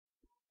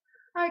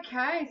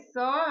Okay,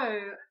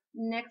 so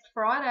next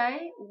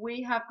Friday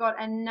we have got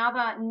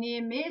another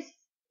near miss,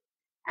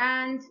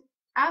 and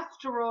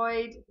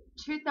Asteroid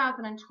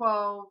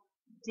 2012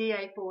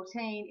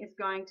 DA14 is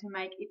going to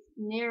make its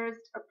nearest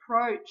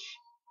approach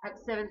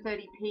at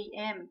 7:30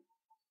 p.m.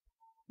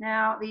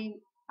 Now, the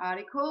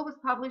article was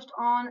published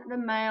on the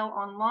Mail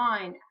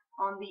Online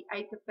on the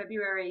 8th of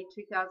February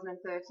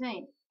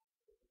 2013.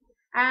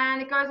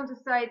 And it goes on to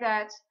say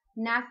that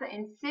NASA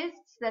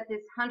insists that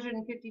this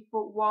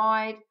 150-foot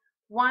wide,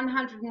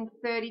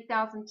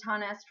 130,000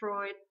 ton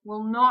asteroid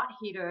will not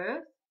hit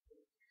Earth,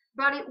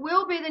 but it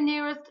will be the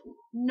nearest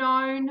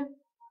known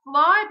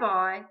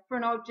flyby for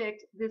an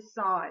object this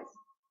size.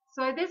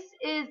 So this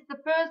is the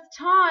first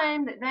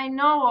time that they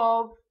know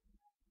of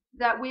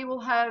that we will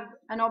have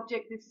an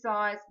object this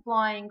size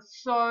flying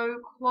so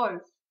close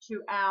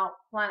to our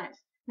planet.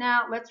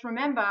 Now, let's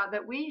remember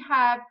that we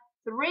have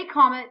 3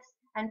 comets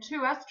and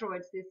 2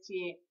 asteroids this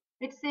year.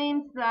 It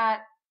seems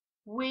that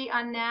we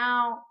are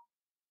now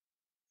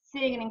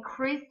seeing an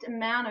increased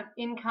amount of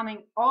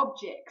incoming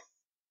objects.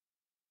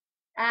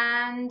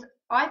 And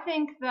I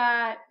think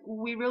that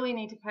we really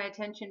need to pay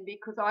attention,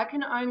 because I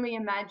can only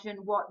imagine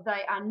what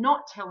they are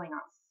not telling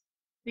us.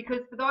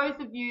 Because for those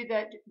of you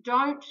that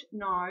don't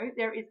know,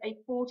 there is a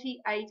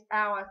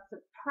 48-hour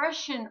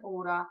suppression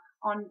order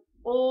on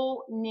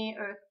all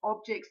near-Earth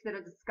objects that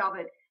are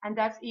discovered, and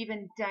that's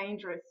even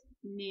dangerous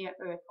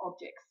near-Earth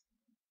objects.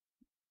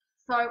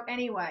 So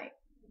anyway,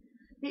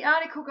 the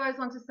article goes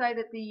on to say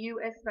that the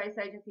US space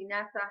agency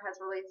NASA has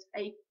released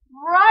a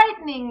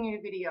frightening new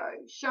video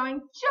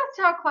showing just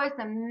how close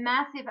a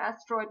massive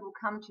asteroid will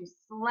come to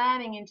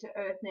slamming into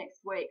Earth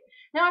next week.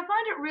 Now, I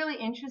find it really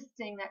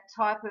interesting, that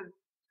type of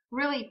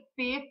really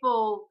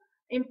fearful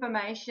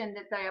information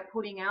that they are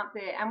putting out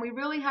there, and we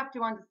really have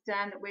to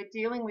understand that we're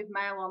dealing with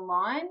Mail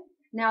Online.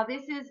 Now,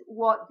 this is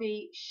what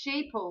the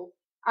sheeple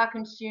are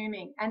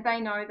consuming, and they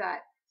know that.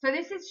 So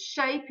this is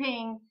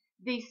shaping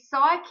the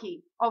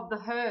psyche of the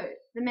herd,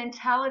 the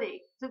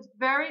mentality. So it's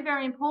very,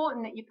 very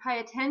important that you pay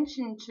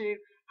attention to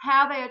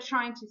how they are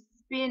trying to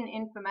spin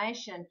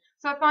information.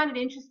 So I find it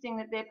interesting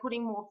that they're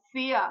putting more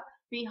fear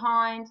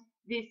behind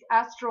this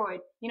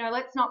asteroid. You know,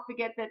 let's not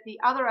forget that the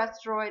other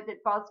asteroid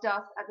that buzzed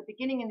us at the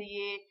beginning of the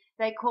year,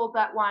 they called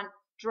that one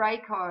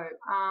Draco.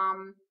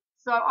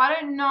 So I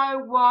don't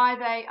know why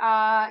they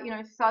are,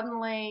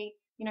 suddenly,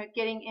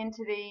 getting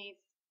into these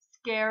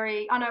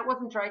scary, oh no, it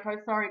wasn't Draco,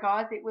 sorry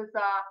guys, it was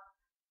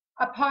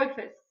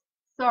Apophis,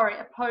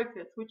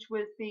 which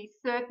was the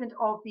serpent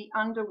of the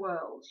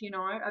underworld,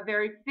 a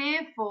very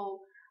fearful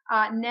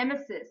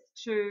nemesis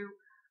to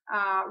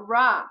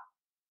Ra,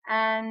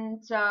 and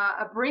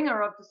a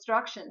bringer of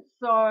destruction.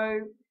 So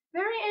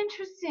very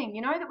interesting,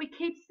 that we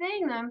keep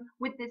seeing them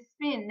with this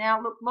spin.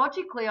 Now, look,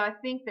 logically, I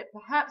think that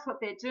perhaps what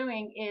they're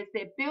doing is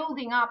they're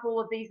building up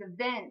all of these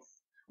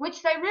events,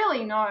 which they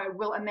really know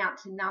will amount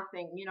to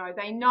nothing.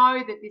 They know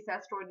that this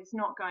asteroid is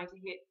not going to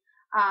hit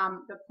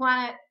the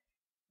planet.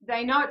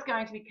 They know it's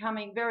going to be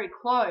coming very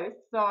close,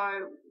 so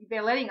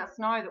they're letting us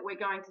know that we're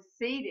going to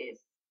see this.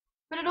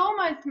 But it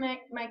almost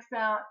makes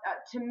out,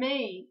 to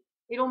me,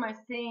 it almost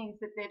seems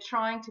that they're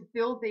trying to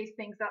build these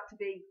things up to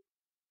be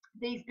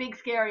these big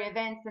scary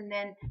events, and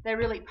then they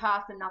really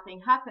pass and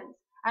nothing happens.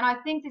 And I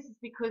think this is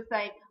because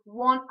they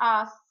want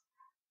us,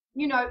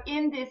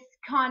 in this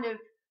kind of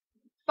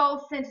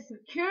false sense of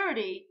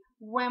security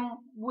when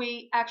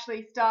we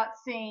actually start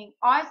seeing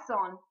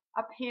ISON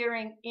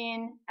appearing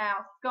in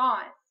our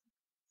skies.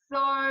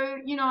 So,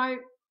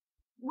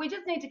 we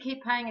just need to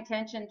keep paying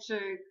attention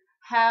to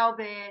how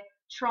they're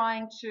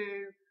trying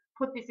to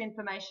put this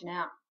information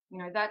out.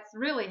 That's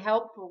really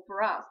helpful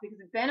for us, because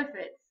it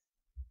benefits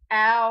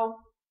our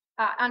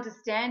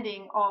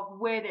understanding of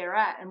where they're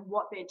at and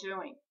what they're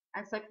doing.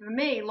 And so for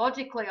me,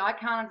 logically, I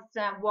can't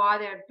understand why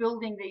they're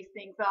building these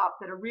things up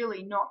that are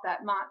really not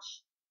that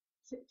much.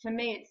 To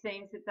me, it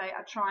seems that they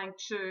are trying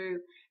to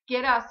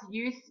get us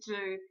used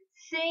to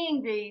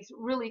seeing these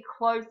really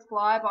close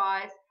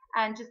flybys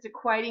and just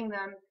equating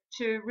them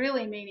to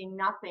really meaning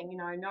nothing,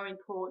 no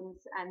importance,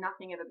 and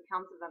nothing ever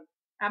becomes of them.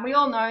 And we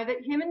all know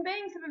that human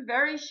beings have a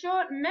very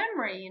short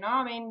memory,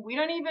 I mean, we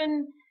don't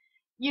even,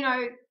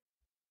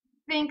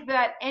 think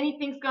that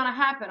anything's going to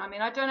happen. I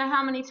mean, I don't know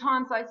how many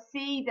times I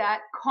see that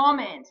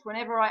comment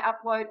whenever I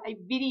upload a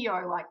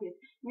video like this.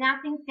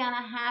 Nothing's going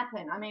to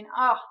happen. I mean,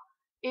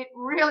 it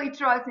really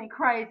drives me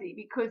crazy,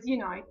 because,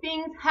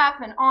 things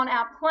happen on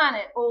our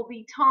planet all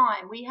the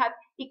time. We have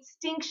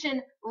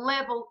extinction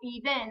level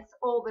events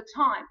all the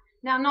time.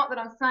 Now, not that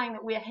I'm saying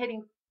that we're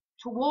heading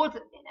towards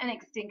an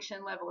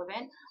extinction level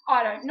event.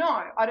 I don't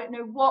know. I don't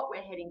know what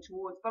we're heading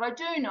towards, but I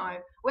do know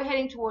we're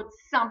heading towards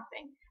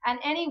something. And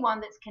anyone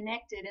that's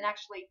connected and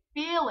actually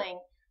feeling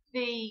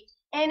the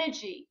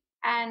energy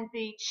and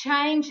the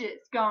changes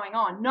going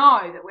on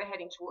know that we're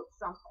heading towards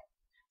something.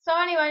 So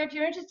anyway, if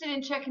you're interested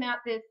in checking out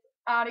this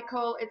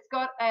article, it's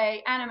got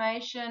a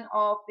animation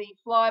of the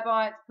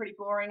flyby. It's pretty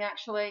boring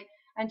actually,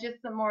 and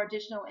just some more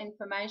additional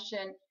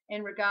information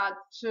in regards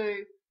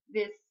to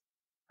this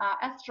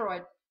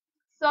asteroid.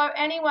 So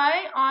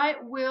anyway, I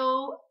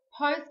will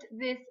post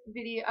this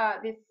video,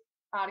 this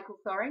article,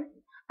 sorry,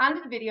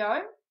 under the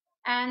video,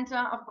 and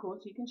of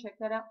course you can check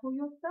that out for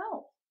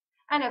yourself.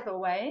 And as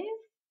always,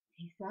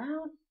 peace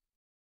out.